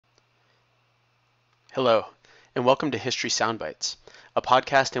Hello, and welcome to History Soundbites, a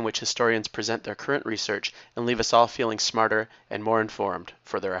podcast in which historians present their current research and leave us all feeling smarter and more informed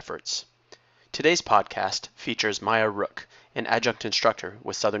for their efforts. Today's podcast features Maya Rook, an adjunct instructor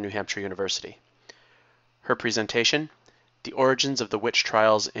with Southern New Hampshire University. Her presentation, The Origins of the Witch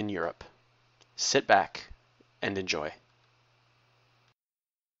Trials in Europe. Sit back and enjoy.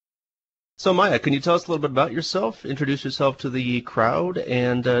 So Maya, can you tell us a little bit about yourself, introduce yourself to the crowd,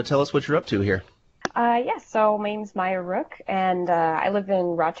 and tell us what you're up to here? Yes, so my name's Maya Rook, and I live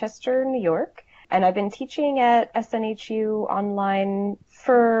in Rochester, New York, and I've been teaching at SNHU online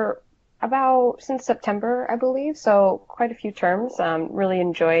for since September, I believe, so quite a few terms. Really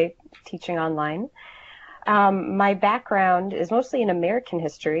enjoy teaching online. My background is mostly in American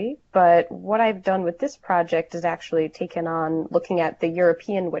history, but what I've done with this project is actually taken on looking at the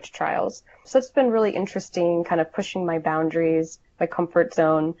European witch trials. So it's been really interesting, kind of pushing my boundaries, my comfort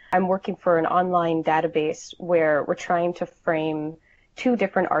zone. I'm working for an online database where we're trying to frame two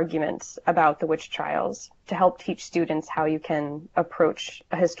different arguments about the witch trials to help teach students how you can approach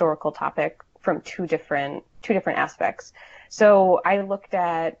a historical topic from two different aspects. So I looked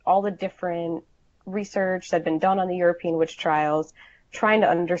at all the different research that had been done on the European witch trials, trying to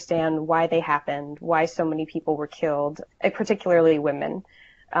understand why they happened, why so many people were killed, particularly women.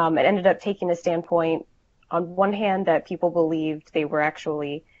 It ended up taking a standpoint on one hand that people believed they were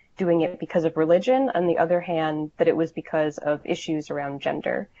actually doing it because of religion, on the other hand that it was because of issues around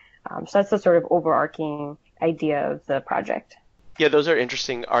gender. So that's the sort of overarching idea of the project. Yeah, those are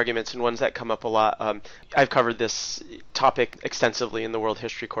interesting arguments and ones that come up a lot. I've covered this topic extensively in the world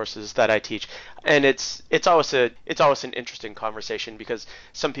history courses that I teach, and it's always an interesting conversation because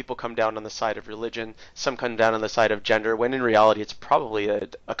some people come down on the side of religion, some come down on the side of gender, when in reality it's probably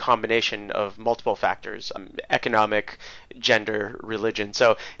a combination of multiple factors: economic, gender, religion.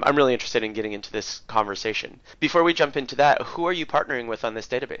 So I'm really interested in getting into this conversation. Before we jump into that, who are you partnering with on this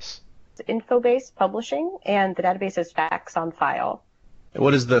database? Info-based publishing, and the database is Facts on File. And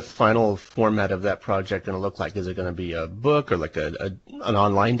what is the final format of that project going to look like? Is it going to be a book or like an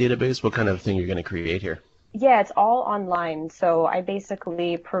online database? What kind of thing you're going to create here? Yeah, it's all online. So I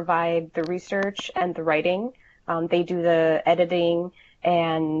basically provide the research and the writing. They do the editing,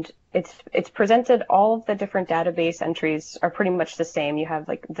 and it's presented. All of the different database entries are pretty much the same. You have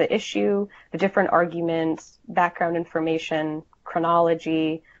like the issue, the different arguments, background information,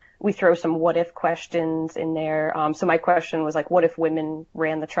 chronology. We throw some what if questions in there. So my question was like, what if women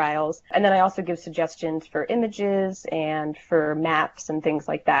ran the trials? And then I also give suggestions for images and for maps and things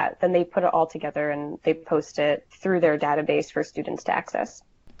like that. Then they put it all together and they post it through their database for students to access.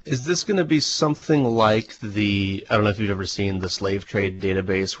 Is this going to be something like I don't know if you've ever seen the slave trade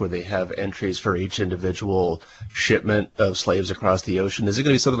database where they have entries for each individual shipment of slaves across the ocean? Is it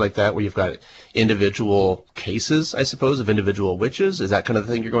going to be something like that where you've got individual cases, I suppose, of individual witches? Is that kind of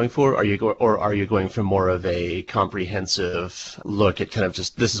the thing you're going for? Or are you going for more of a comprehensive look at kind of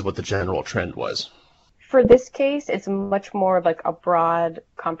just this is what the general trend was? For this case, it's much more of like a broad,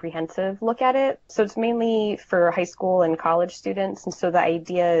 comprehensive look at it. So it's mainly for high school and college students. And so the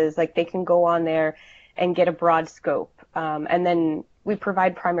idea is like they can go on there and get a broad scope. And then we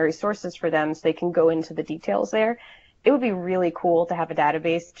provide primary sources for them so they can go into the details there. It would be really cool to have a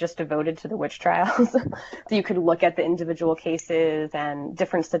database just devoted to the witch trials. So you could look at the individual cases and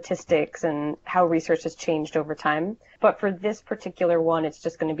different statistics and how research has changed over time. But for this particular one, it's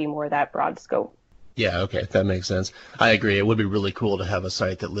just going to be more that broad scope. Yeah, okay, that makes sense. I agree. It would be really cool to have a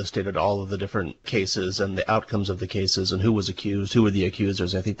site that listed all of the different cases and the outcomes of the cases and who was accused, who were the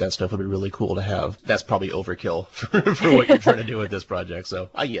accusers. I think that stuff would be really cool to have. That's probably overkill for what you're trying to do with this project, so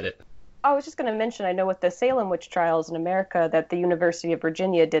I get it. I was just going to mention, I know with the Salem witch trials in America that the University of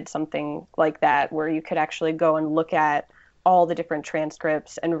Virginia did something like that, where you could actually go and look at all the different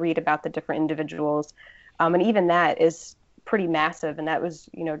transcripts and read about the different individuals. And even that is pretty massive, and that was,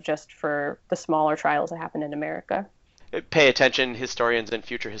 just for the smaller trials that happened in America. Pay attention, historians and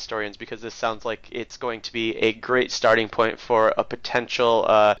future historians, because this sounds like it's going to be a great starting point for a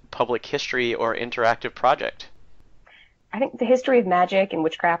potential public history or interactive project. I think the history of magic and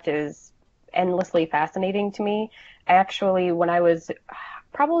witchcraft is endlessly fascinating to me. I actually, when I was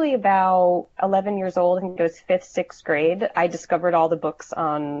probably about 11 years old, I think it was 5th, 6th grade, I discovered all the books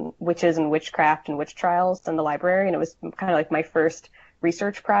on witches and witchcraft and witch trials in the library, and it was kind of like my first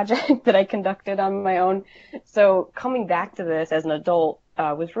research project that I conducted on my own. So coming back to this as an adult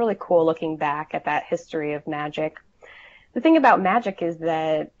was really cool, looking back at that history of magic. The thing about magic is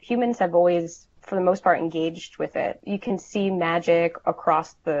that humans have always, for the most part, engaged with it. You can see magic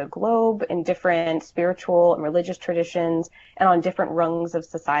across the globe in different spiritual and religious traditions and on different rungs of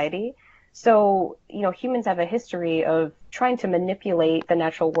society. So, humans have a history of trying to manipulate the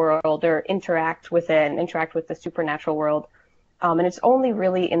natural world or interact with it and interact with the supernatural world. And it's only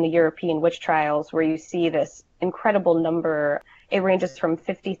really in the European witch trials where you see this incredible number. It ranges from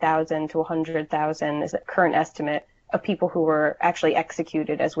 50,000 to 100,000 is the current estimate of people who were actually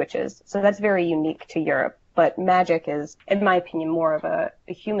executed as witches. So that's very unique to Europe. But magic is, in my opinion, more of a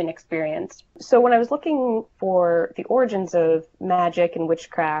human experience. So when I was looking for the origins of magic and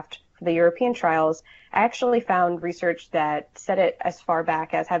witchcraft for the European trials, I actually found research that set it as far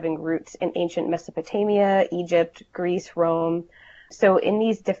back as having roots in ancient Mesopotamia, Egypt, Greece, Rome. So in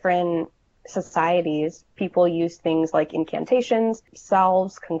these different societies, people used things like incantations,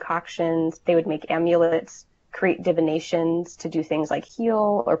 salves, concoctions. They would make amulets, create divinations to do things like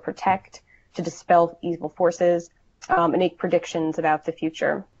heal or protect, to dispel evil forces, and make predictions about the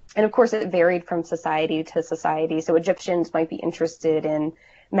future. And of course, it varied from society to society. So Egyptians might be interested in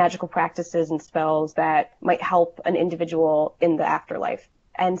magical practices and spells that might help an individual in the afterlife.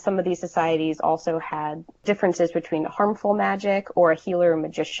 And some of these societies also had differences between harmful magic or a healer or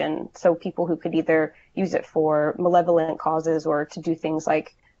magician. So people who could either use it for malevolent causes or to do things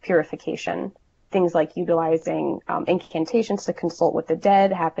like purification. Things like utilizing incantations to consult with the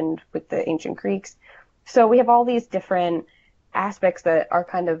dead happened with the ancient Greeks. So we have all these different aspects that are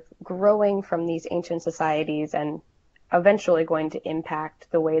kind of growing from these ancient societies and eventually going to impact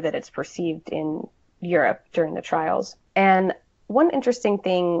the way that it's perceived in Europe during the trials. And one interesting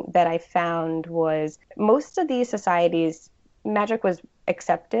thing that I found was most of these societies, magic was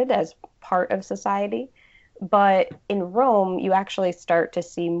accepted as part of society. But in Rome, you actually start to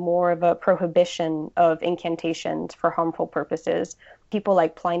see more of a prohibition of incantations for harmful purposes. People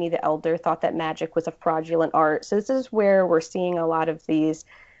like Pliny the Elder thought that magic was a fraudulent art. So this is where we're seeing a lot of these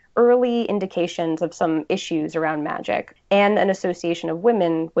early indications of some issues around magic and an association of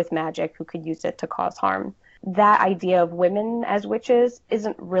women with magic who could use it to cause harm. That idea of women as witches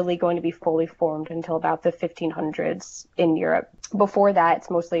isn't really going to be fully formed until about the 1500s in Europe. Before that,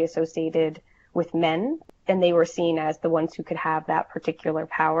 it's mostly associated with men, and they were seen as the ones who could have that particular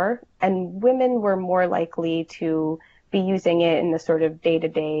power. And women were more likely to be using it in the sort of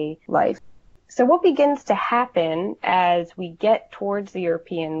day-to-day life. So what begins to happen as we get towards the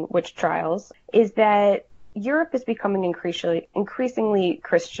European witch trials is that Europe is becoming increasingly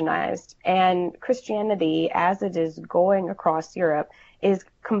Christianized, and Christianity, as it is going across Europe, is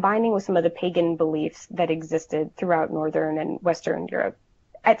combining with some of the pagan beliefs that existed throughout Northern and Western Europe.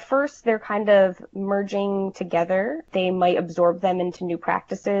 At first, they're kind of merging together. They might absorb them into new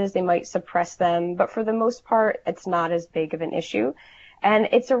practices. They might suppress them. But for the most part, it's not as big of an issue. And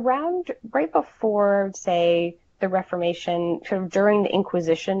it's around right before, say, the Reformation, sort of during the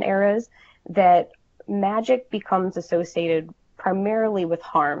Inquisition eras, that magic becomes associated primarily with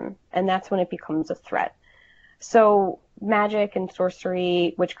harm. And that's when it becomes a threat. So magic and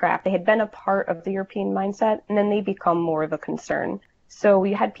sorcery, witchcraft, they had been a part of the European mindset, and then they become more of a concern. So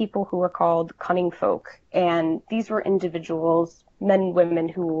we had people who were called cunning folk, and these were individuals, men and women,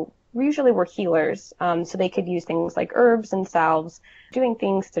 who usually were healers. So they could use things like herbs and salves, doing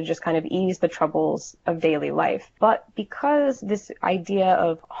things to just kind of ease the troubles of daily life. But because this idea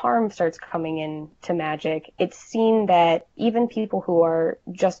of harm starts coming into magic, it's seen that even people who are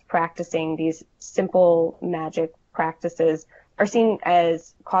just practicing these simple magic practices are seen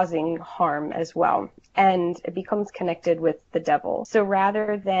as causing harm as well. And it becomes connected with the devil. So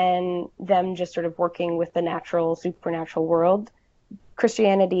rather than them just sort of working with the natural, supernatural world,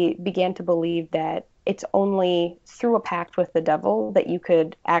 Christianity began to believe that it's only through a pact with the devil that you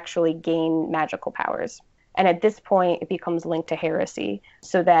could actually gain magical powers. And at this point, it becomes linked to heresy,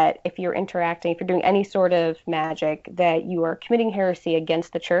 so that if you're interacting, if you're doing any sort of magic, that you are committing heresy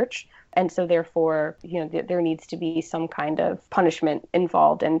against the church. And so therefore, there needs to be some kind of punishment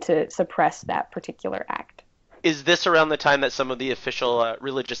involved and to suppress that particular act. Is this around the time that some of the official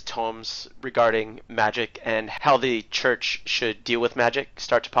religious tomes regarding magic and how the church should deal with magic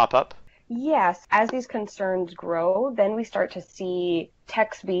start to pop up? Yes. As these concerns grow, then we start to see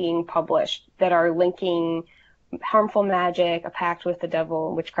texts being published that are linking harmful magic, a pact with the devil,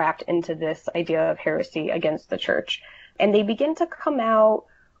 and witchcraft into this idea of heresy against the church. And they begin to come out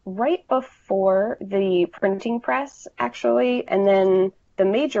right before the printing press, actually. And then the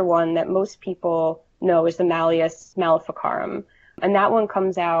major one that most people know is the Malleus Maleficarum. And that one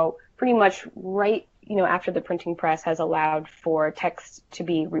comes out pretty much right, after the printing press has allowed for text to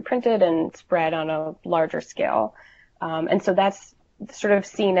be reprinted and spread on a larger scale. And so that's sort of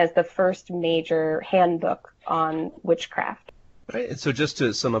seen as the first major handbook on witchcraft. Right. And so just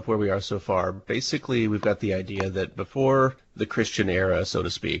to sum up where we are so far, basically we've got the idea that before the Christian era, so to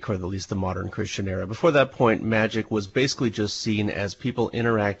speak, or at least the modern Christian era, before that point, magic was basically just seen as people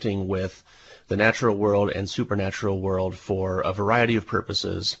interacting with the natural world and supernatural world for a variety of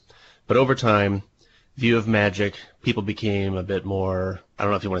purposes. But over time, view of magic, people became a bit more, I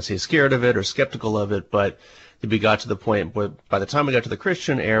don't know if you want to say scared of it or skeptical of it, but we got to the point where by the time we got to the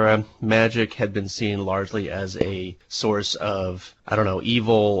Christian era, magic had been seen largely as a source of, I don't know,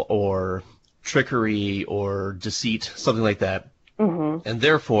 evil or trickery or deceit, something like that. Mm-hmm. And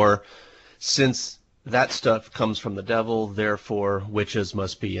therefore, since that stuff comes from the devil, therefore witches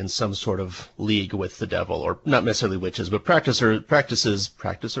must be in some sort of league with the devil, or not necessarily witches, but practicers?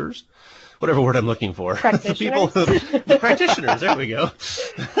 Whatever word I'm looking for. The practitioners, there we go.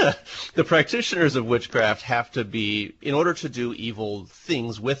 The practitioners of witchcraft have to be, in order to do evil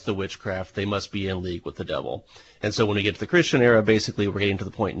things with the witchcraft, they must be in league with the devil. And so when we get to the Christian era, basically we're getting to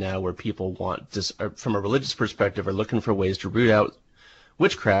the point now where people want, from a religious perspective, are looking for ways to root out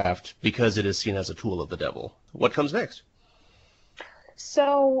witchcraft because it is seen as a tool of the devil. What comes next?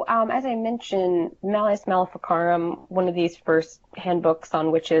 So, as I mentioned, Malleus Maleficarum, one of these first handbooks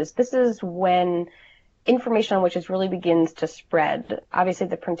on witches, this is when information on witches really begins to spread. Obviously,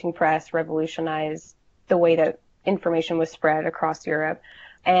 the printing press revolutionized the way that information was spread across Europe.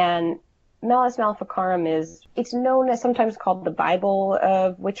 And Malleus Maleficarum it's known as sometimes called the Bible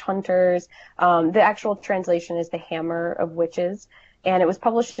of witch hunters. The actual translation is the Hammer of Witches. And it was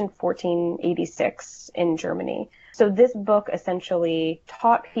published in 1486 in Germany. So this book essentially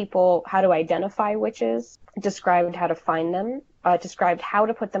taught people how to identify witches, described how to find them, described how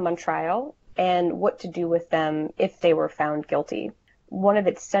to put them on trial, and what to do with them if they were found guilty. One of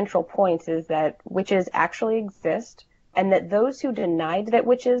its central points is that witches actually exist, and that those who denied that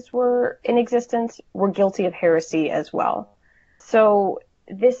witches were in existence were guilty of heresy as well. So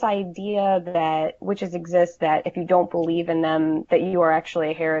this idea that witches exist, that if you don't believe in them, that you are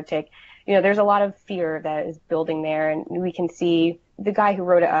actually a heretic, there's a lot of fear that is building there. And we can see the guy who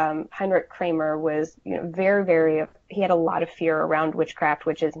wrote it, Heinrich Kramer, was, very, very, he had a lot of fear around witchcraft,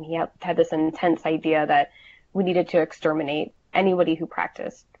 witches, and he had this intense idea that we needed to exterminate anybody who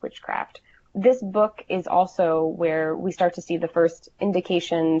practiced witchcraft. This book is also where we start to see the first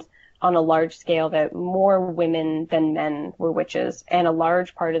indications on a large scale that more women than men were witches. And a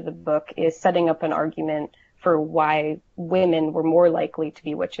large part of the book is setting up an argument for why women were more likely to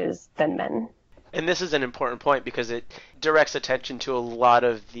be witches than men. And this is an important point because it directs attention to a lot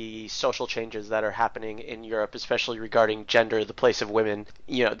of the social changes that are happening in Europe, especially regarding gender, the place of women,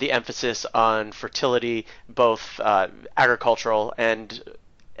 the emphasis on fertility, both agricultural and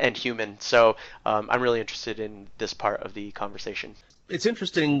human. So I'm really interested in this part of the conversation. It's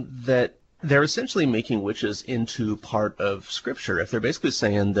interesting that they're essentially making witches into part of Scripture. If they're basically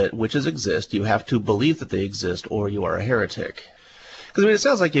saying that witches exist, you have to believe that they exist or you are a heretic. Because it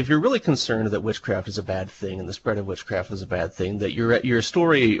sounds like if you're really concerned that witchcraft is a bad thing and the spread of witchcraft is a bad thing, that your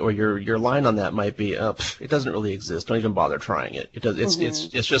story or your line on that might be, it doesn't really exist. Don't even bother trying it.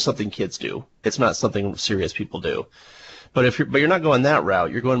 It's just something kids do. It's not something serious people do. But you're not going that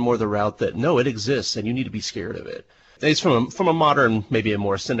route. You're going more the route that no, it exists and you need to be scared of it. It's from a modern, maybe a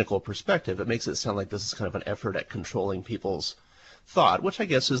more cynical perspective. It makes it sound like this is kind of an effort at controlling people's thought, which I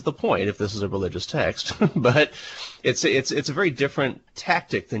guess is the point if this is a religious text. But it's a very different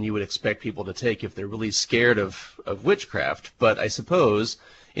tactic than you would expect people to take if they're really scared of witchcraft. But I suppose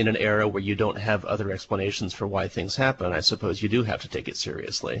in an era where you don't have other explanations for why things happen, I suppose you do have to take it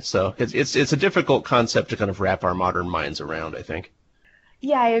seriously. So it's a difficult concept to kind of wrap our modern minds around, I think.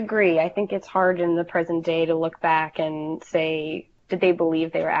 Yeah, I agree. I think it's hard in the present day to look back and say, did they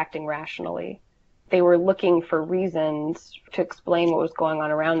believe they were acting rationally? They were looking for reasons to explain what was going on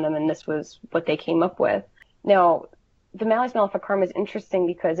around them, and this was what they came up with. Now, the Malleus Maleficarum is interesting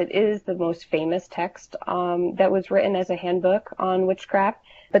because it is the most famous text that was written as a handbook on witchcraft,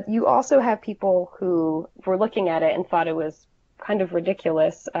 but you also have people who were looking at it and thought it was kind of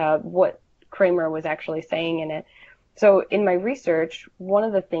ridiculous what Kramer was actually saying in it. So in my research, one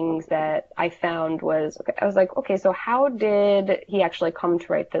of the things that I found was, I was like, okay, so how did he actually come to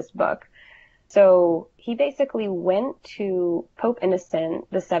write this book? So he basically went to Pope Innocent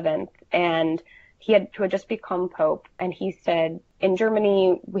VII, and he had just become Pope, and he said, in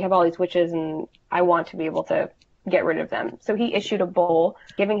Germany, we have all these witches, and I want to be able to get rid of them. So he issued a bull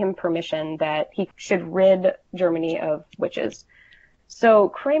giving him permission that he should rid Germany of witches. So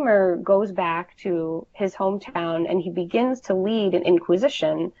Kramer goes back to his hometown and he begins to lead an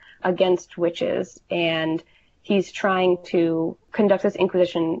inquisition against witches, and he's trying to conduct this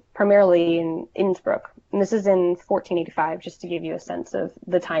inquisition primarily in Innsbruck. And this is in 1485, just to give you a sense of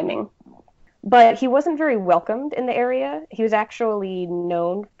the timing. But he wasn't very welcomed in the area. He was actually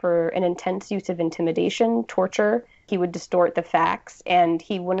known for an intense use of intimidation, torture. He would distort the facts, and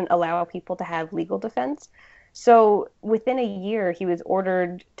he wouldn't allow people to have legal defense. So within a year, he was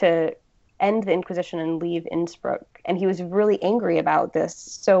ordered to end the Inquisition and leave Innsbruck. And he was really angry about this.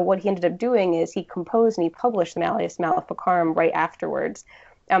 So what he ended up doing is he composed and he published the Malleus Maleficarum right afterwards.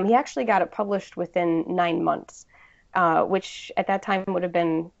 He actually got it published within 9 months. Which at that time would have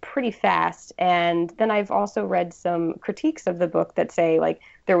been pretty fast. And then I've also read some critiques of the book that say, like,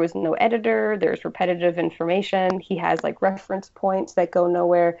 there was no editor, there's repetitive information, he has, like, reference points that go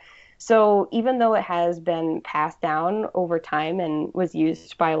nowhere. So even though it has been passed down over time and was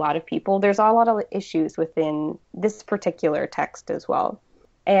used by a lot of people, there's a lot of issues within this particular text as well.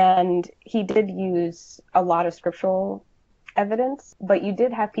 And he did use a lot of scriptural evidence, but you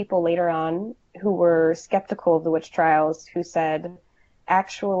did have people later on who were skeptical of the witch trials who said,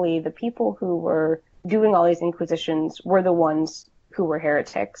 actually, the people who were doing all these inquisitions were the ones who were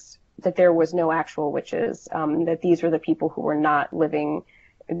heretics, that there was no actual witches, that these were the people who were not living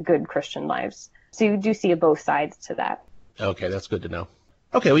good Christian lives. So you do see both sides to that. Okay, that's good to know.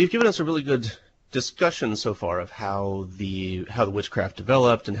 Okay, well, you've given us a really good discussion so far of how the witchcraft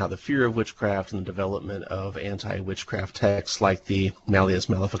developed and how the fear of witchcraft and the development of anti-witchcraft texts like the Malleus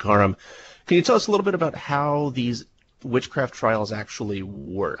Maleficarum. Can you tell us a little bit about how these witchcraft trials actually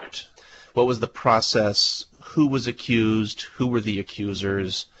worked? What was the process? Who was accused? Who were the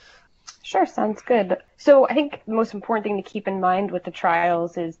accusers? Sure, sounds good. So I think the most important thing to keep in mind with the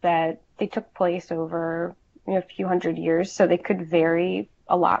trials is that they took place over a few hundred years, so they could vary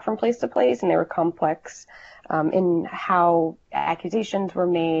a lot from place to place, and they were complex in how accusations were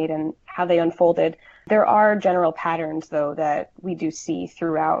made and how they unfolded. There are general patterns, though, that we do see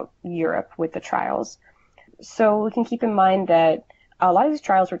throughout Europe with the trials. So we can keep in mind that a lot of these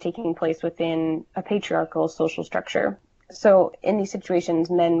trials were taking place within a patriarchal social structure. So in these situations,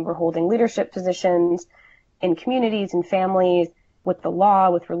 men were holding leadership positions in communities and families, with the law,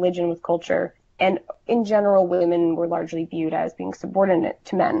 with religion, with culture. And in general, women were largely viewed as being subordinate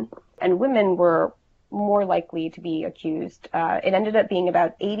to men. And women were more likely to be accused. It ended up being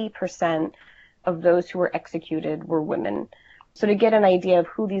about 80% of those who were executed were women. So to get an idea of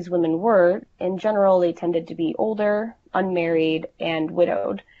who these women were, in general, they tended to be older, unmarried, and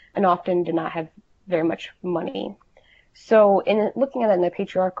widowed, and often did not have very much money. So in looking at it in the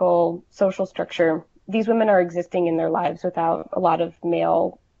patriarchal social structure, these women are existing in their lives without a lot of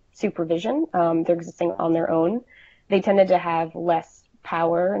male supervision. They're existing on their own. They tended to have less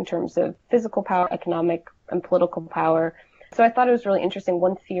power in terms of physical power, economic and political power. So I thought it was really interesting.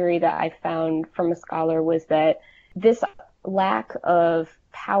 One theory that I found from a scholar was that this lack of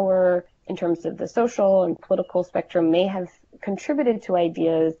power in terms of the social and political spectrum may have contributed to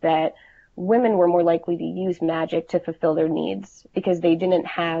ideas that women were more likely to use magic to fulfill their needs because they didn't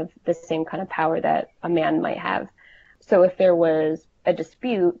have the same kind of power that a man might have. So if there was a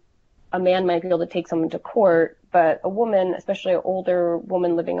dispute, a man might be able to take someone to court, but a woman, especially an older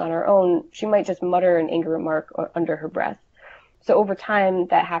woman living on her own, she might just mutter an angry remark under her breath. So over time,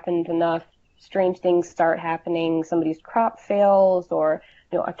 that happens enough. Strange things start happening. Somebody's crop fails, or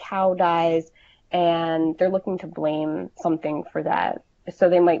a cow dies, and they're looking to blame something for that. So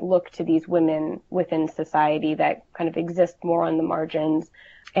they might look to these women within society that kind of exist more on the margins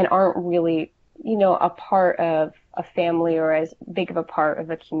and aren't really, a part of a family or as big of a part of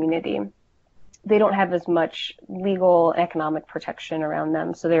a community. They don't have as much legal and economic protection around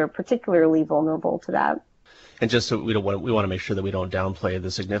them, so they're particularly vulnerable to that. And just so we want to make sure that we don't downplay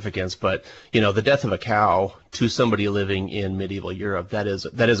the significance, but the death of a cow to somebody living in medieval Europe, that is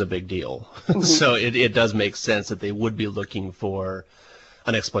a big deal. Mm-hmm. So it does make sense that they would be looking for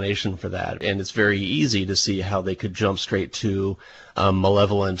an explanation for that, and it's very easy to see how they could jump straight to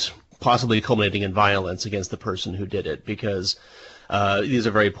malevolent, possibly culminating in violence against the person who did it, because these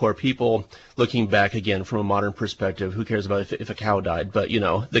are very poor people. Looking back again from a modern perspective, who cares about if a cow died? But,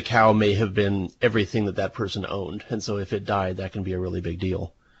 the cow may have been everything that person owned. And so if it died, that can be a really big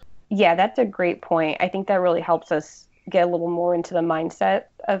deal. Yeah, that's a great point. I think that really helps us get a little more into the mindset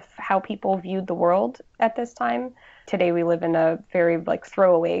of how people viewed the world at this time. Today we live in a very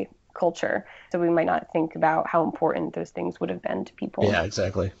throwaway culture. So we might not think about how important those things would have been to people. Yeah,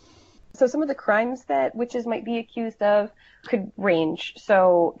 exactly. So some of the crimes that witches might be accused of could range.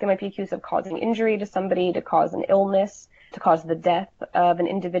 So they might be accused of causing injury to somebody, to cause an illness, to cause the death of an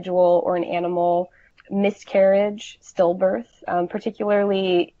individual or an animal, miscarriage, stillbirth,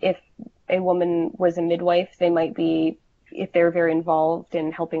 particularly if a woman was a midwife, they might be, if they're very involved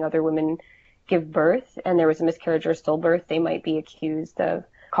in helping other women give birth and there was a miscarriage or stillbirth, they might be accused of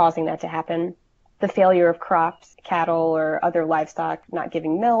causing that to happen. The failure of crops, cattle, or other livestock not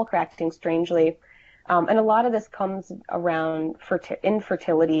giving milk or acting strangely. And a lot of this comes around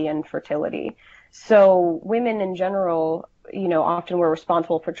infertility and fertility. So women in general, often were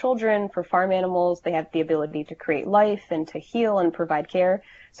responsible for children, for farm animals. They have the ability to create life and to heal and provide care.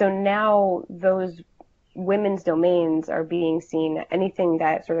 So now those women's domains are being seen, anything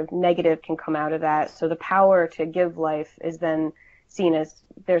that sort of negative can come out of that. So the power to give life is then seen as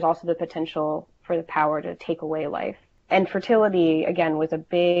there's also the potential for the power to take away life. And fertility, again, was a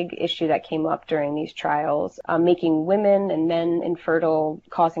big issue that came up during these trials, making women and men infertile,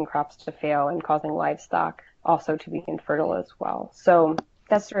 causing crops to fail, and causing livestock also to be infertile as well. So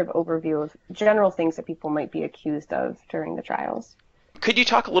that's sort of overview of general things that people might be accused of during the trials. Could you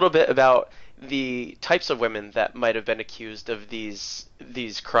talk a little bit about the types of women that might have been accused of these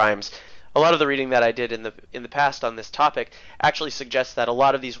crimes? A lot of the reading that I did in the past on this topic actually suggests that a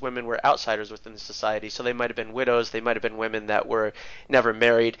lot of these women were outsiders within the society. So they might have been widows, they might have been women that were never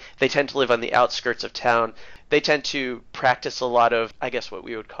married. They tend to live on the outskirts of town. They tend to practice a lot of, I guess, what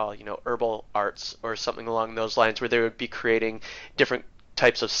we would call, herbal arts or something along those lines, where they would be creating different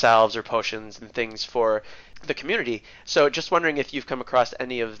types of salves or potions and things for the community. So just wondering if you've come across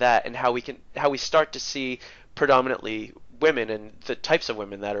any of that and how we start to see predominantly women and the types of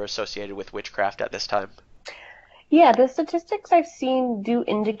women that are associated with witchcraft at this time. Yeah, the statistics I've seen do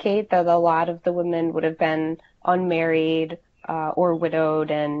indicate that a lot of the women would have been unmarried or widowed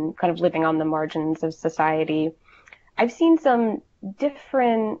and kind of living on the margins of society. I've seen some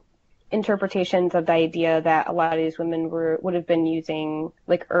different interpretations of the idea that a lot of these women would have been using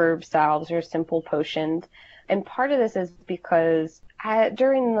like herb salves or simple potions. And part of this is because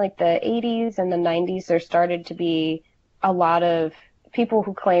during like the 80s and the 90s, there started to be a lot of people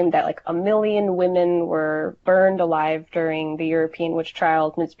who claimed that like 1 million women were burned alive during the European witch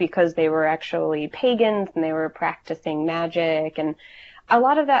trials, and it's because they were actually pagans and they were practicing magic. And a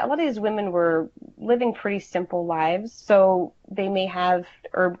lot of these women were living pretty simple lives, so they may have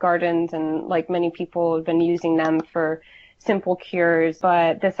herb gardens, and like many people have been using them for simple cures,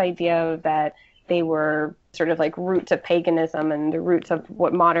 but this idea that they were sort of like roots of paganism and the roots of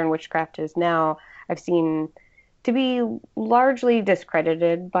what modern witchcraft is now, I've seen to be largely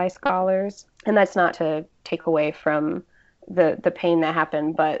discredited by scholars. And that's not to take away from the pain that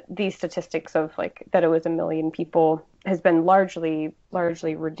happened, but these statistics of like that it was 1 million people has been largely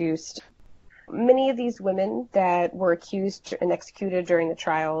reduced. Many of these women that were accused and executed during the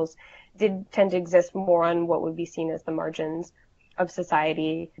trials did tend to exist more on what would be seen as the margins of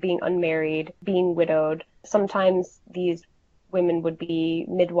society, being unmarried, being widowed. Sometimes these women would be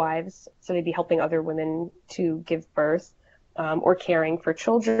midwives, so they'd be helping other women to give birth, or caring for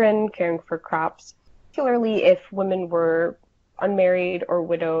children, caring for crops. Particularly if women were unmarried or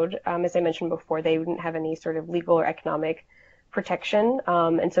widowed, as I mentioned before, they wouldn't have any sort of legal or economic protection,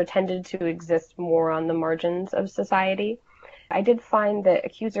 and so tended to exist more on the margins of society. I did find that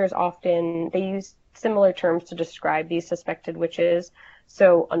accusers often, they use similar terms to describe these suspected witches.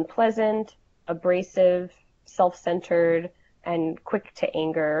 So unpleasant, abrasive, self-centered, and quick to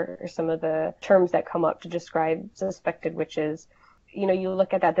anger are some of the terms that come up to describe suspected witches. You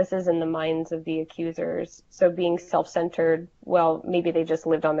look at that, this is in the minds of the accusers. So being self-centered, well, maybe they just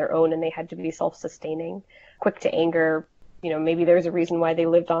lived on their own and they had to be self-sustaining. Quick to anger, maybe there's a reason why they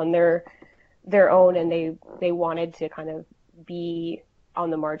lived on their own and they wanted to kind of be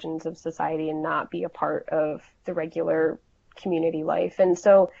on the margins of society and not be a part of the regular community life. And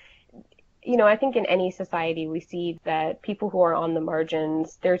so I think in any society we see that people who are on the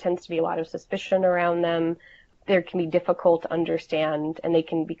margins, there tends to be a lot of suspicion around them. There can be difficult to understand, and they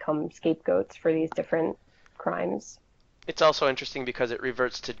can become scapegoats for these different crimes. It's also interesting because it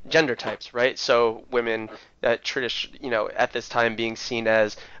reverts to gender types, right? So women at at this time being seen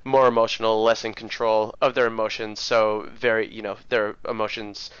as more emotional, less in control of their emotions, so very, their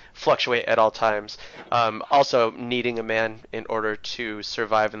emotions fluctuate at all times. Also needing a man in order to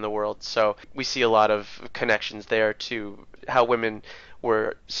survive in the world. So we see a lot of connections there to how women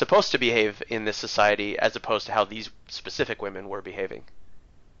were supposed to behave in this society as opposed to how these specific women were behaving.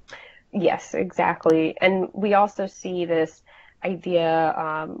 Yes, exactly. And we also see this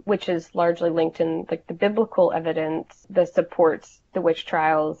idea, which is largely linked in like the biblical evidence that supports the witch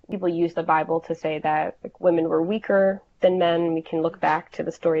trials. People use the Bible to say that like, women were weaker than men. We can look back to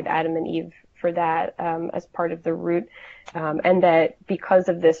the story of Adam and Eve for that as part of the root, and that because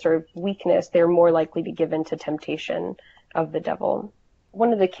of this sort of weakness, they're more likely to give in to temptation of the devil.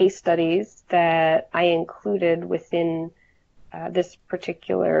 One of the case studies that I included within this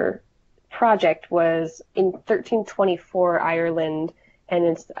particular project was in 1324 Ireland, and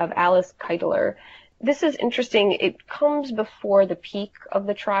it's of Alice Keitler. This is interesting. It comes before the peak of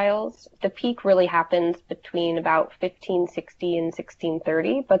the trials. The peak really happens between about 1560 and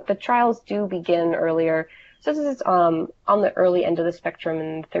 1630, but the trials do begin earlier. So this is on the early end of the spectrum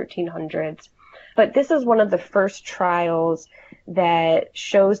in the 1300s. But this is one of the first trials that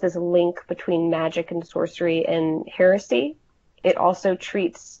shows this link between magic and sorcery and heresy. It also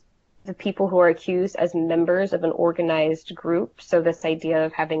treats the people who are accused as members of an organized group. So this idea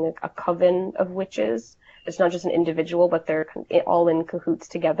of having a coven of witches, it's not just an individual, but they're all in cahoots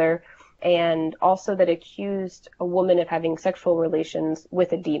together. And also that accused a woman of having sexual relations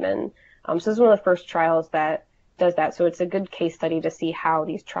with a demon. So this is one of the first trials that does that. So it's a good case study to see how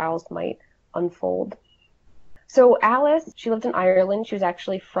these trials might unfold. So Alice, she lived in Ireland. She was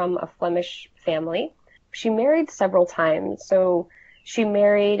actually from a Flemish family. She married several times. So she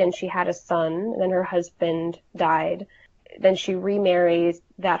married and she had a son, and then her husband died. Then she remarries,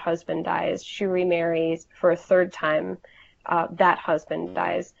 that husband dies. She remarries for a third time, that husband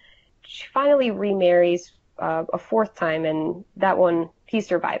dies. She finally remarries a fourth time, and that one, he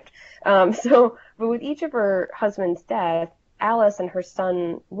survived. But with each of her husband's death, Alice and her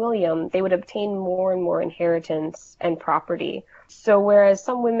son William, they would obtain more and more inheritance and property. So whereas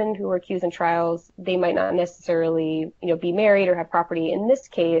some women who were accused in trials, they might not necessarily, be married or have property. In this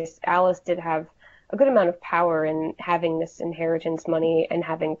case, Alice did have a good amount of power in having this inheritance money and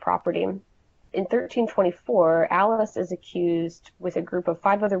having property. In 1324, Alice is accused with a group of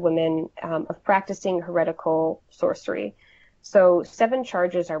 5 other women of practicing heretical sorcery. So 7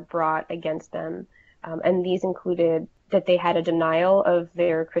 charges are brought against them, and these included that they had a denial of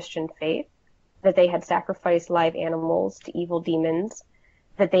their Christian faith, that they had sacrificed live animals to evil demons,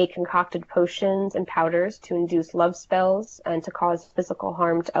 that they concocted potions and powders to induce love spells and to cause physical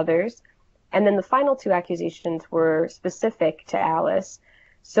harm to others. And then the final 2 accusations were specific to Alice.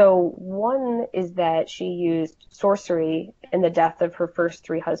 So one is that she used sorcery in the death of her first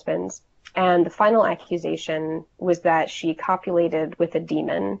 3 husbands. And the final accusation was that she copulated with a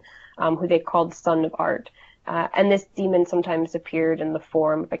demon, who they called Son of Art. And this demon sometimes appeared in the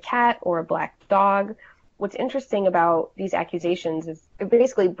form of a cat or a black dog. What's interesting about these accusations is it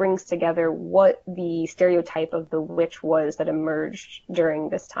basically brings together what the stereotype of the witch was that emerged during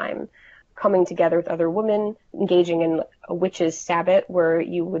this time. Coming together with other women, engaging in a witch's sabbat, where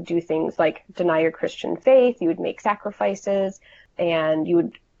you would do things like deny your Christian faith, you would make sacrifices, and you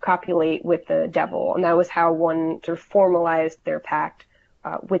would copulate with the devil. And that was how one sort of formalized their pact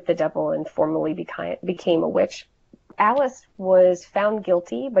with the devil and formally became a witch. Alice was found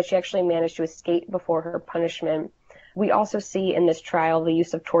guilty, but she actually managed to escape before her punishment. We also see in this trial the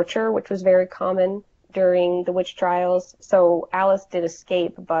use of torture, which was very common during the witch trials. So Alice did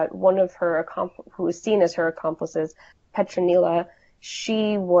escape, but one of her who was seen as her accomplices, Petronilla,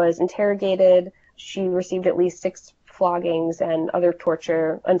 she was interrogated. She received at least 6 floggings and other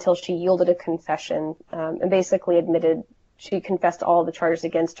torture until she yielded a confession and basically admitted she confessed all the charges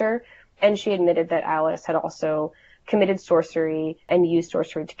against her, and she admitted that Alice had also committed sorcery and used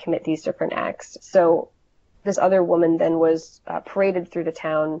sorcery to commit these different acts. So this other woman then was paraded through the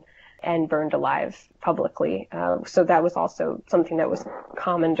town and burned alive publicly. So that was also something that was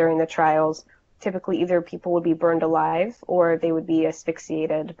common during the trials. Typically, either people would be burned alive or they would be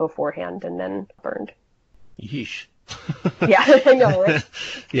asphyxiated beforehand and then burned. Yeesh. Yeah, I know, right?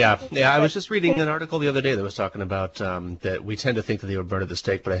 Yeah. I was just reading an article the other day that was talking about that we tend to think that they were burned at the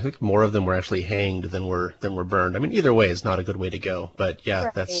stake, but I think more of them were actually hanged than were burned. I mean, either way is not a good way to go, but yeah,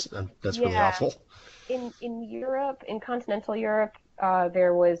 right. That's really awful. In Europe, in continental Europe,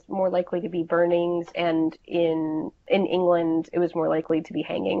 there was more likely to be burnings, and in England, it was more likely to be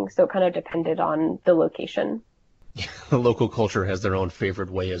hanging. So it kind of depended on the location. The local culture has their own favorite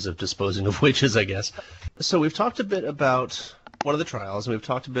ways of disposing of witches, I guess. So we've talked a bit about one of the trials, and we've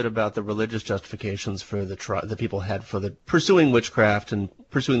talked a bit about the religious justifications for the people had for the pursuing witchcraft and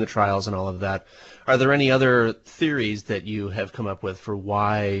pursuing the trials and all of that. Are there any other theories that you have come up with for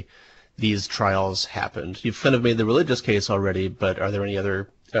why these trials happened? You've kind of made the religious case already, but are there any other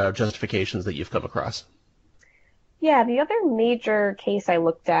justifications that you've come across? Yeah, the other major case I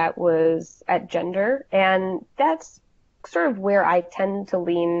looked at was at gender, and that's sort of where I tend to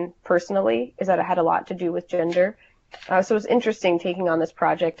lean personally, is that it had a lot to do with gender. So it was interesting taking on this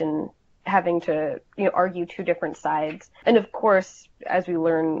project and having to, argue 2 different sides. And of course, as we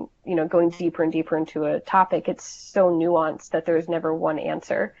learn, going deeper and deeper into a topic, it's so nuanced that there's never one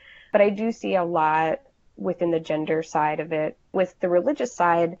answer. But I do see a lot within the gender side of it. With the religious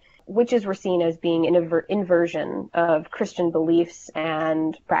side, witches were seen as being an inversion of Christian beliefs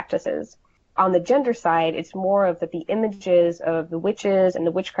and practices. On the gender side, it's more of that the images of the witches and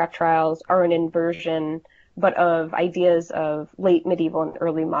the witchcraft trials are an inversion, but of ideas of late medieval and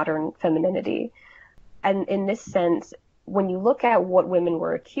early modern femininity. And in this sense, when you look at what women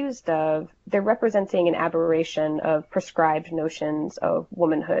were accused of, they're representing an aberration of prescribed notions of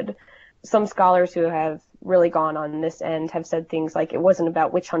womanhood. Some scholars who have really gone on this end have said things like it wasn't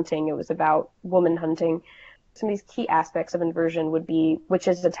about witch hunting, it was about woman hunting. Some of these key aspects of inversion would be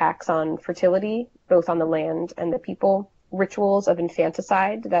witches' attacks on fertility, both on the land and the people, rituals of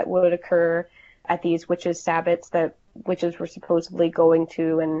infanticide that would occur at these witches' sabbats that witches were supposedly going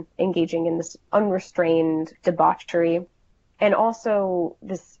to and engaging in this unrestrained debauchery, and also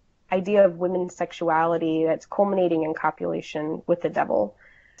this idea of women's sexuality that's culminating in copulation with the devil.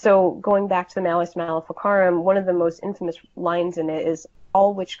 So going back to the Malleus Maleficarum, one of the most infamous lines in it is,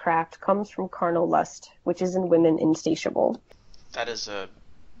 all witchcraft comes from carnal lust, which is in women insatiable. That is a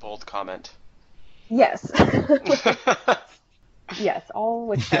bold comment. Yes. Yes, all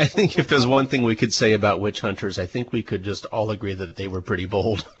witchcraft. I think if there's one thing we could say about witch hunters, I think we could just all agree that they were pretty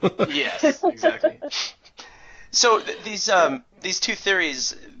bold. Yes, exactly. So these two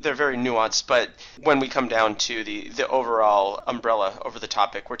theories, they're very nuanced, but when we come down to the overall umbrella over the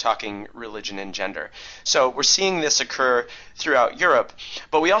topic, we're talking religion and gender. So we're seeing this occur throughout Europe,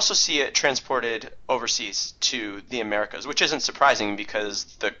 but we also see it transported overseas to the Americas, which isn't surprising because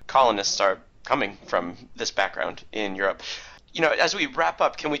the colonists are coming from this background in Europe. As we wrap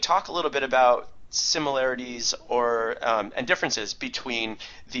up, can we talk a little bit about similarities or and differences between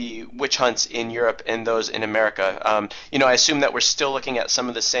the witch hunts in Europe and those in America? I assume that we're still looking at some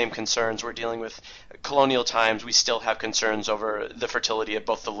of the same concerns. We're dealing with colonial times. We still have concerns over the fertility of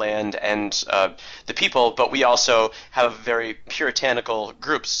both the land and the people, but we also have very puritanical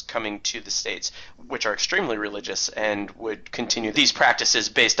groups coming to the States, which are extremely religious and would continue these practices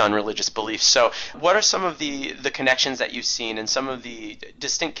based on religious beliefs. So what are some of the connections that you've seen and some of the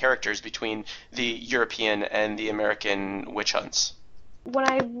distinct characters between the European and the American witch hunts? When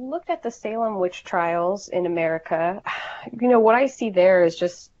I looked at the Salem witch trials in America, what I see there is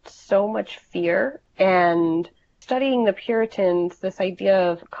just so much fear. And studying the Puritans, this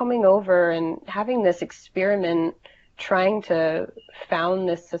idea of coming over and having this experiment, trying to found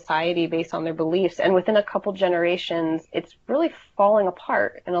this society based on their beliefs. And within a couple generations, it's really falling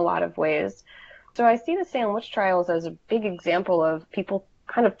apart in a lot of ways. So I see the Salem witch trials as a big example of people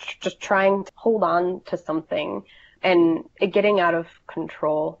kind of just trying to hold on to something and it getting out of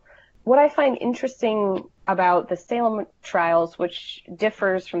control. What I find interesting about the Salem trials, which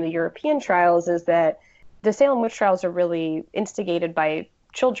differs from the European trials, is that the Salem witch trials are really instigated by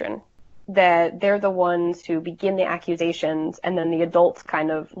children, that they're the ones who begin the accusations and then the adults kind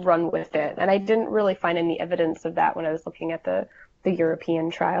of run with it. And I didn't really find any evidence of that when I was looking at the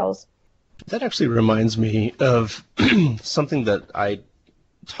European trials. That actually reminds me of something that I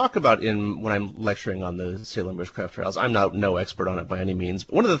talk about when I'm lecturing on the Salem witchcraft trials. I'm no expert on it by any means.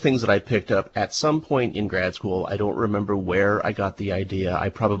 But one of the things that I picked up at some point in grad school, I don't remember where I got the idea. I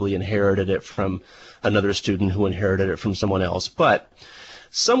probably inherited it from another student who inherited it from someone else. But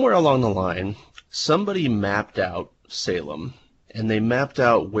somewhere along the line, somebody mapped out Salem, and they mapped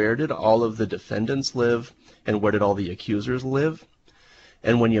out where did all of the defendants live and where did all the accusers live.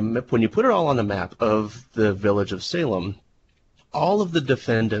 And when you put it all on a map of the village of Salem, all of the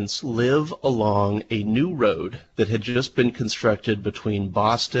defendants live along a new road that had just been constructed between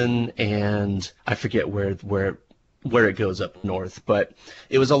Boston and I forget where it goes up north, but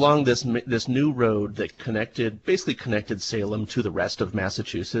it was along this new road that basically connected Salem to the rest of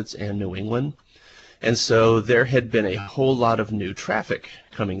Massachusetts and New England. And so there had been a whole lot of new traffic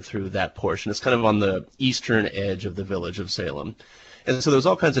coming through that portion. It's kind of on the eastern edge of the village of Salem. And so there was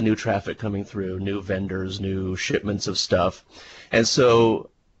all kinds of new traffic coming through, new vendors, new shipments of stuff. And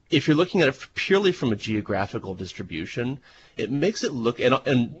so if you're looking at it purely from a geographical distribution, it makes it look,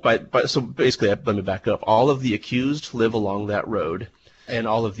 so basically, let me back up. All of the accused live along that road, and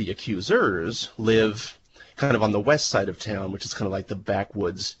all of the accusers live kind of on the west side of town, which is kind of like the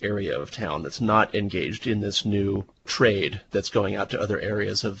backwoods area of town that's not engaged in this new trade that's going out to other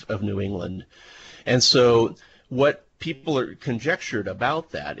areas of New England. And so what people are conjectured about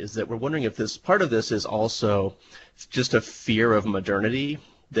that is that we're wondering if this part of this is also just a fear of modernity,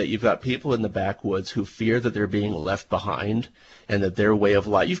 that you've got people in the backwoods who fear that they're being left behind and that their way of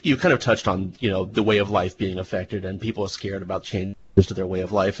life, you kind of touched on, the way of life being affected and people are scared about changes to their way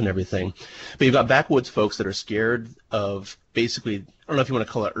of life and everything. But you've got backwoods folks that are scared of basically, I don't know if you want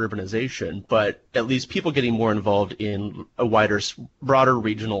to call it urbanization, but at least people getting more involved in a broader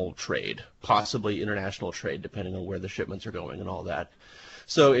regional trade, possibly international trade, depending on where the shipments are going and all that.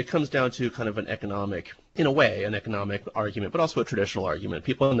 So it comes down to kind of an economic, in a way, an economic argument, but also a traditional argument.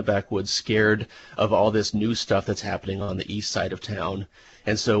 People in the backwoods scared of all this new stuff that's happening on the east side of town.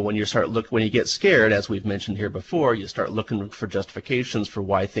 And so when you get scared, as we've mentioned here before, you start looking for justifications for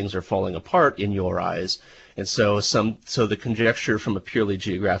why things are falling apart in your eyes. And so the conjecture from a purely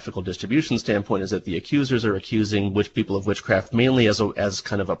geographical distribution standpoint is that the accusers are accusing people of witchcraft mainly as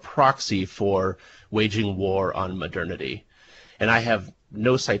kind of a proxy for waging war on modernity. And I have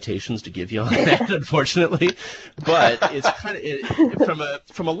no citations to give you on that, unfortunately, but it's kind of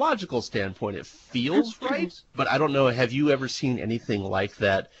from a logical standpoint, it feels right. But I don't know. Have you ever seen anything like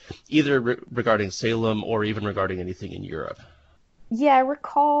that, either regarding Salem or even regarding anything in Europe? Yeah, I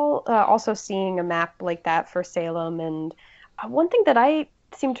recall also seeing a map like that for Salem, and one thing that I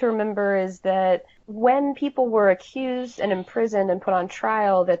seem to remember is that when people were accused and imprisoned and put on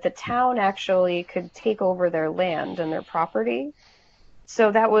trial, that the town actually could take over their land and their property. So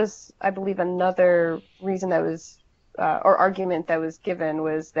that was, I believe, another reason that was, or argument that was given,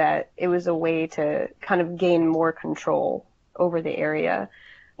 was that it was a way to kind of gain more control over the area.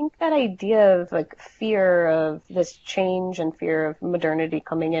 I think that idea of like fear of this change and fear of modernity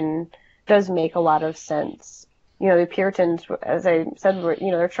coming in does make a lot of sense. You know, the Puritans, as I said,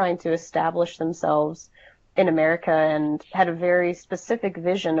 they're trying to establish themselves in America and had a very specific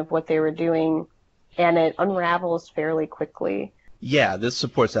vision of what they were doing, and it unravels fairly quickly. Yeah, this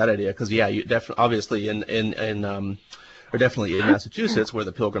supports that idea because you obviously definitely in Massachusetts where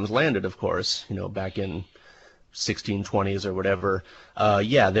the Pilgrims landed, of course, back in 1620s or whatever.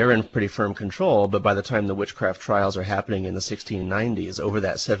 They're in pretty firm control, but by the time the witchcraft trials are happening in the 1690s, over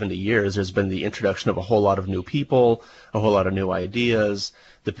that 70 years, there's been the introduction of a whole lot of new people, a whole lot of new ideas.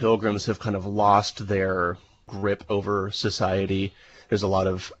 The Pilgrims have kind of lost their grip over society. There's a lot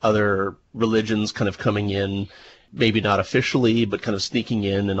of other religions kind of coming in, maybe not officially, but kind of sneaking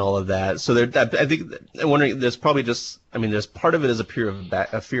in and all of that. So I'm wondering, there's probably there's part of it is a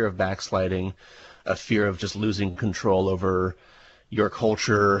fear of backsliding, a fear of just losing control over your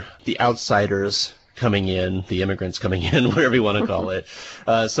culture, the outsiders coming in, the immigrants coming in, whatever you want to call it.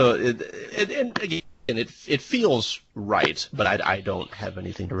 So it feels right, but I don't have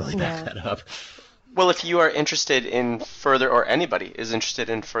anything to really back that up. Well, if you are interested in further, or anybody is interested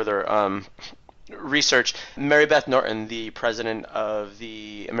in further research, Mary Beth Norton, the president of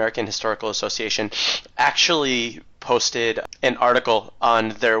the American Historical Association, actually posted an article on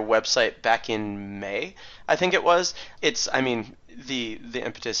their website back in May, I think it was. The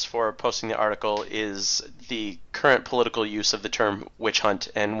impetus for posting the article is the current political use of the term witch hunt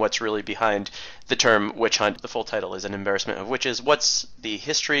and what's really behind the term witch hunt. The full title is An Embarrassment of Witches. What's the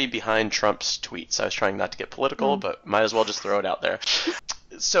history behind Trump's tweets? I was trying not to get political, but might as well just throw it out there.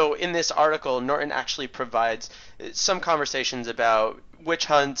 So in this article, Norton actually provides some conversations about witch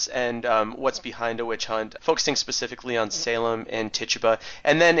hunts and what's behind a witch hunt, focusing specifically on Salem and Tituba,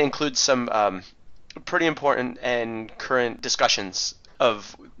 and then includes some pretty important and current discussions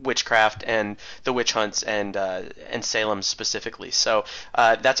of witchcraft and the witch hunts and Salem specifically. So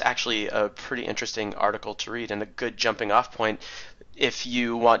that's actually a pretty interesting article to read and a good jumping off point if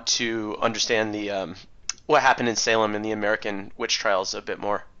you want to understand the what happened in Salem and the American witch trials a bit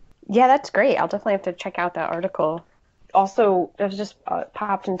more. Yeah, that's great. I'll definitely have to check out that article. Also, it just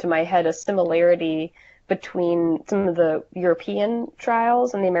popped into my head a similarity between some of the European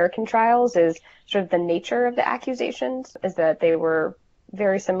trials and the American trials is sort of the nature of the accusations, is that they were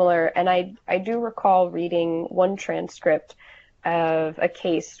very similar. And I do recall reading one transcript of a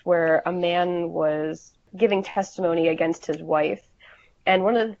case where a man was giving testimony against his wife. And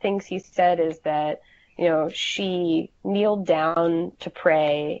one of the things he said is that, she kneeled down to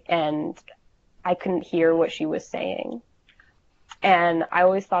pray and I couldn't hear what she was saying. And I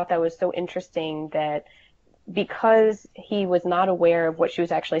always thought that was so interesting that because he was not aware of what she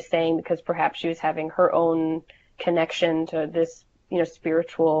was actually saying, because perhaps she was having her own connection to this,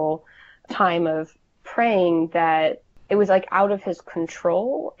 spiritual time of praying, that it was like out of his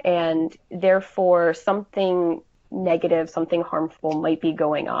control, and therefore something negative, something harmful might be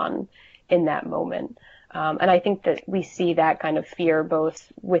going on in that moment. And I think that we see that kind of fear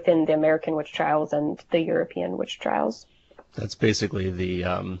both within the American witch trials and the European witch trials. That's basically the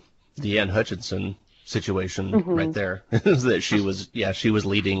Anne Hutchinson situation right there. That she was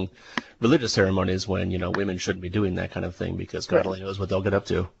leading religious ceremonies when, women shouldn't be doing that kind of thing because God only knows what they'll get up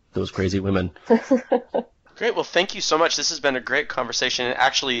to, those crazy women. Great. Well, thank you so much. This has been a great conversation, and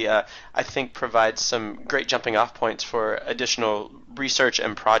actually, I think provides some great jumping off points for additional research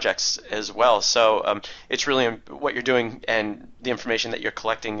and projects as well. So it's really what you're doing, and the information that you're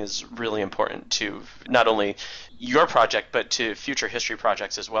collecting is really important to not only your project, but to future history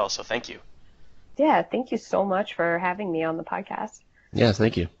projects as well. So thank you. Yeah, thank you so much for having me on the podcast. Yeah,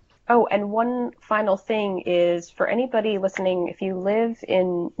 thank you. Oh, and one final thing is for anybody listening, if you live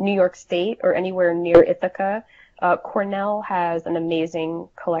in New York State or anywhere near Ithaca, Cornell has an amazing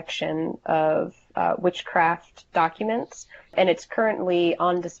collection of witchcraft documents, and it's currently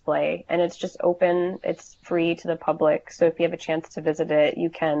on display, and it's just open, it's free to the public, so if you have a chance to visit it, you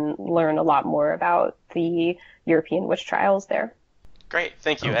can learn a lot more about the European witch trials there. Great,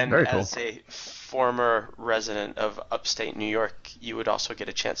 thank you. Oh, and very cool. As a former resident of upstate New York, you would also get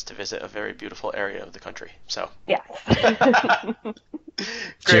a chance to visit a very beautiful area of the country. So Yeah. great.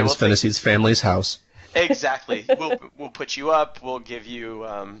 James Fennessy's family's house. Exactly. We'll put you up. We'll give you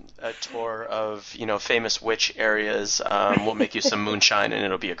a tour of famous witch areas. We'll make you some moonshine, and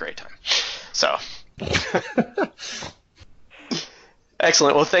it'll be a great time. So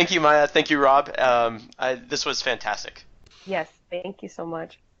excellent. Well, thank you, Maya. Thank you, Rob. This was fantastic. Yes, thank you so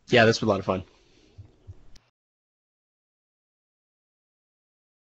much. Yeah, this was a lot of fun.